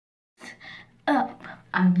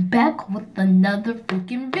I'm back with another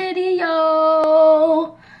freaking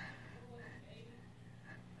video.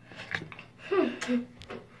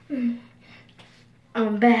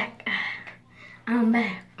 I'm back. I'm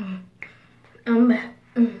back. I'm back.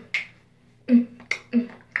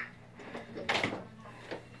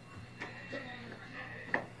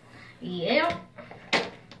 Yeah,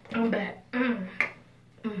 I'm back.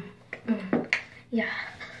 Yeah.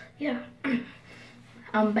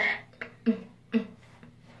 I'm back.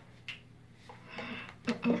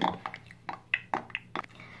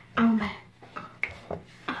 I'm back.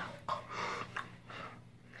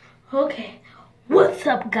 Okay, what's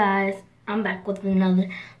up, guys? I'm back with another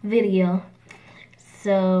video.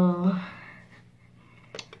 So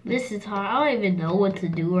this is hard. I don't even know what to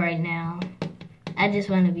do right now. I just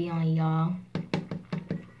want to be on y'all.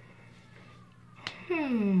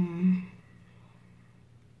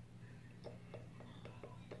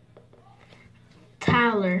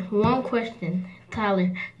 Tyler, one question.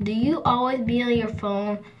 Tyler, do you always be on your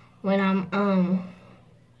phone when I'm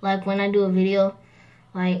like when I do a video,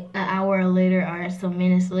 like an hour later or some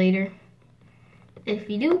minutes later? If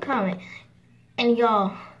you do, comment. And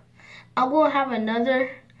y'all, I'm gonna have another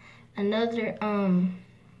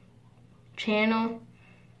channel.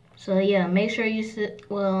 So yeah, make sure you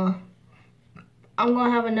I'm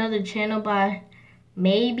gonna have another channel by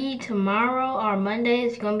maybe tomorrow or Monday.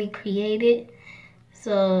 It's gonna be created.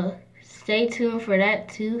 So stay tuned for that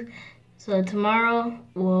too. So tomorrow,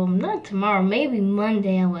 well, not tomorrow, maybe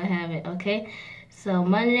Monday I will have it, okay? So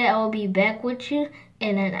Monday I will be back with you,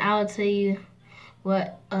 and then I'll tell you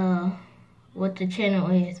what the channel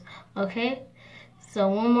is, okay? So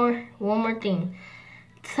one more thing.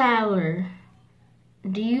 Tyler,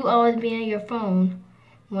 do you always be on your phone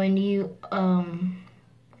when you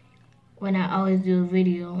when I always do a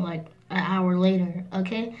video like an hour later,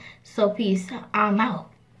 okay? So peace, I'm out.